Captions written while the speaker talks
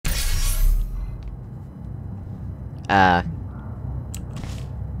Hey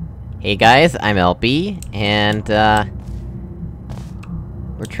guys, I'm LB, and,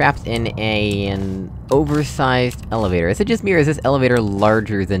 we're trapped in an oversized elevator. Is it just me, or is this elevator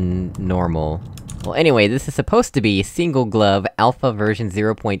larger than normal? Well, anyway, this is supposed to be Single Glove Alpha version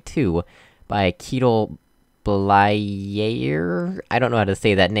 0.2 by K3tal Blya3R? I don't know how to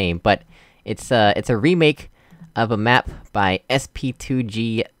say that name, but it's a remake of a map by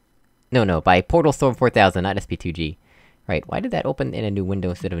SP2G... No, by PortalStorm4000, not SP2G. Right, why did that open in a new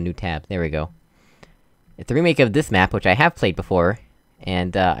window instead of a new tab? There we go. It's a remake of this map, which I have played before,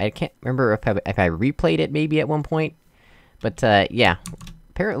 and, I can't remember if I replayed it maybe at one point. But, yeah.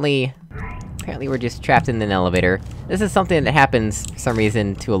 Apparently we're just trapped in an elevator. This is something that happens, for some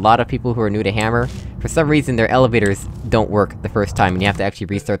reason, to a lot of people who are new to Hammer. For some reason, their elevators don't work the first time, and you have to actually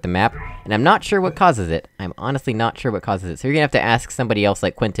restart the map. And I'm not sure what causes it. I'm honestly not sure what causes it, so you're gonna have to ask somebody else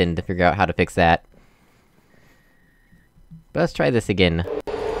like Quentin to figure out how to fix that. But let's try this again.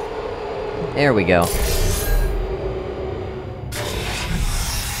 There we go.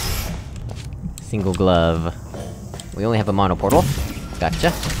 Single glove. We only have a mono portal.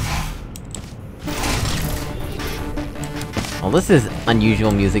 Gotcha. Well, this is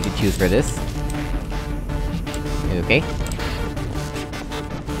unusual music to choose for this. Okay.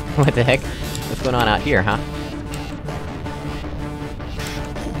 What the heck? What's going on out here, huh?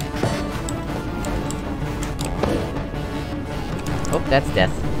 Oh, that's death.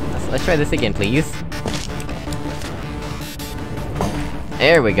 Let's try this again, please.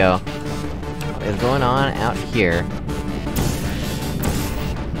 There we go. What is going on out here?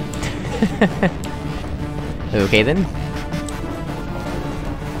 Okay then.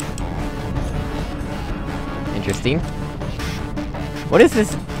 Interesting. What is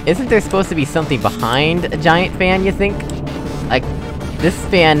this? Isn't there supposed to be something behind a giant fan, you think? Like, this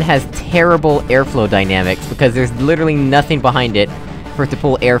fan has terrible airflow dynamics, because there's literally nothing behind it for it to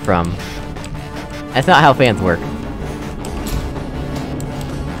pull air from. That's not how fans work.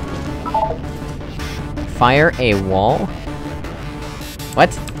 Fire a wall?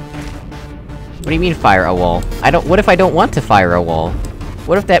 What? What do you mean, fire a wall? What if I don't want to fire a wall?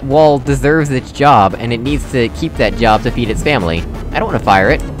 What if that wall deserves its job, and it needs to keep that job to feed its family? I don't want to fire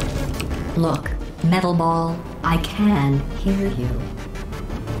it. Look, Metal Ball, I can hear you.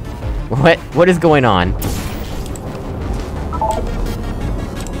 What is going on?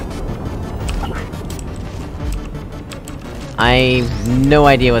 I've no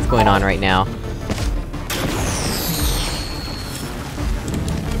idea what's going on right now.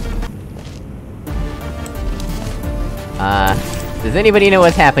 Does anybody know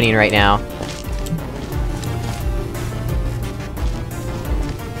what's happening right now?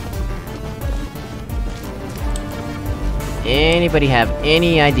 Anybody have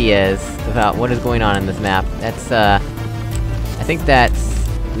any ideas about what is going on in this map? That's, I think that's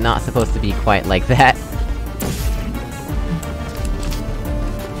not supposed to be quite like that.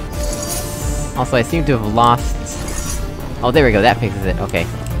 Also, I seem to have lost... Oh, there we go, that fixes it, okay.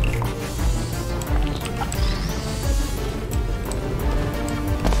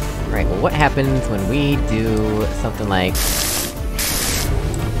 Right, well, what happens when we do something like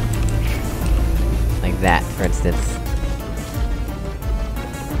that, for instance?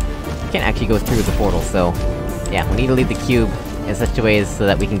 We can't actually go through the portal, so... yeah, we need to leave the cube in such a way so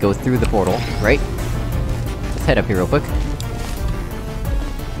that we can go through the portal, right? Let's head up here real quick.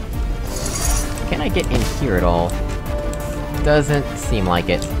 Can I get in here at all? Doesn't seem like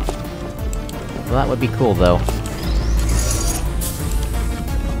it. Well, that would be cool, though.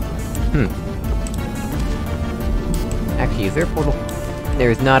 Actually, is there a portal? There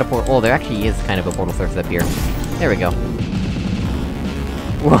is not a portal- oh, there actually is kind of a portal surface up here. There we go.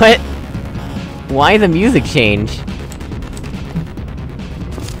 What? Why the music change?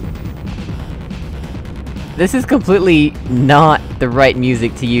 This is completely not the right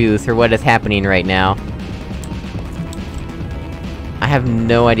music to use for what is happening right now. I have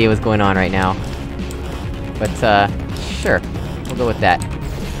no idea what's going on right now. But, sure. We'll go with that.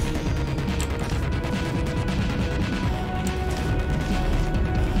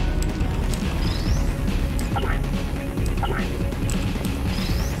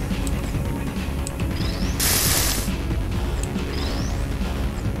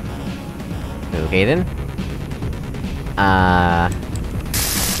 Okay then. I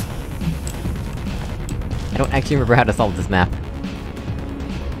don't actually remember how to solve this map.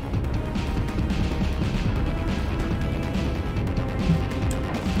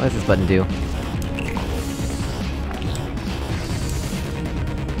 What does this button do?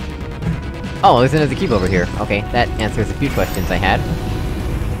 Oh, there's another cube over here. Okay, that answers a few questions I had.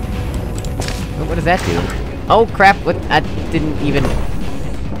 What does that do? Oh crap, what- I didn't even...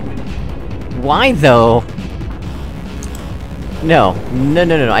 Why though? No. No,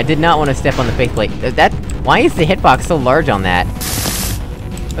 no, no, no, I did not want to step on the faceplate. That- why is the hitbox so large on that?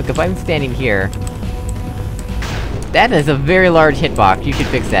 Look, if I'm standing here... That is a very large hitbox, you should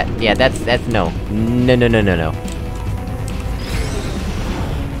fix that. Yeah, that's no. No, no, no, no, no.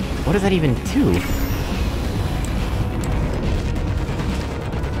 What does that even do?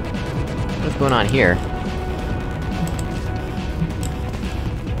 What's going on here?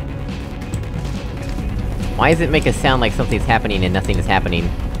 Why does it make a sound like something's happening and nothing is happening?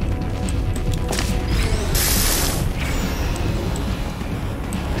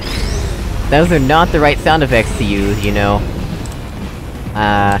 Those are not the right sound effects to use, you know.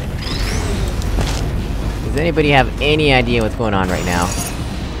 Does anybody have any idea what's going on right now?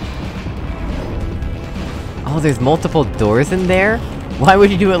 Oh, there's multiple doors in there? Why would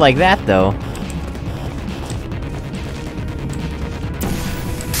you do it like that, though?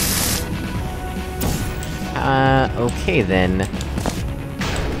 Okay then.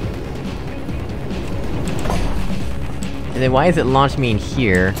 And then why does it launch me in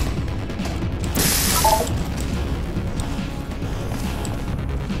here?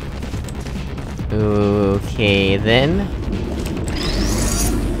 Okay then.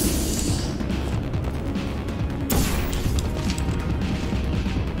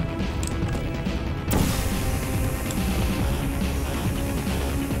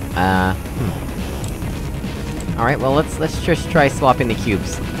 Alright, well let's just try swapping the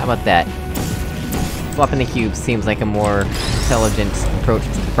cubes. How about that? Swapping the cubes seems like a more intelligent approach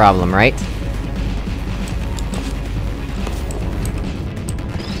to the problem, right?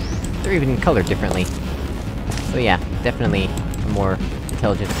 They're even colored differently. So yeah, definitely a more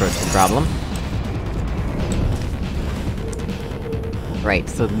intelligent approach to the problem. Right,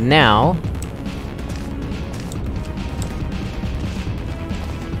 so now...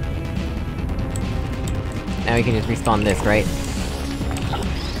 Now we can just respawn this, right?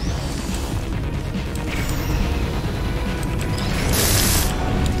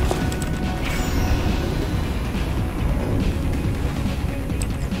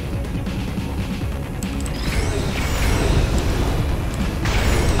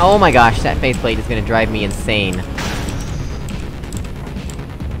 Oh my gosh, that faceplate is gonna drive me insane.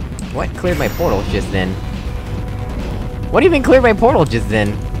 What cleared my portal just then? What even cleared my portal just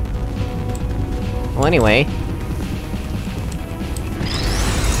then? Well, anyway...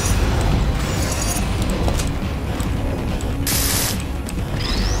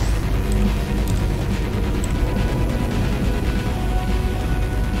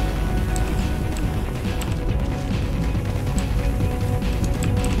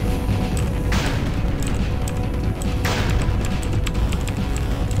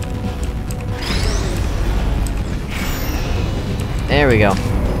 There we go.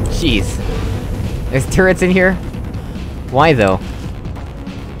 Jeez. There's turrets in here? Why though?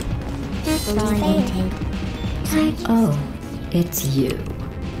 Oh, it's you.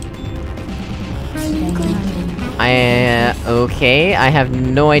 Okay, I have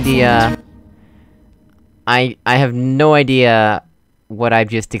no idea... I have no idea what I've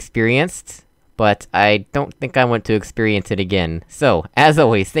just experienced, but I don't think I want to experience it again. So, as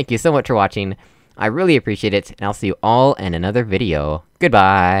always, thank you so much for watching, I really appreciate it, and I'll see you all in another video.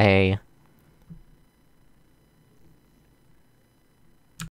 Goodbye!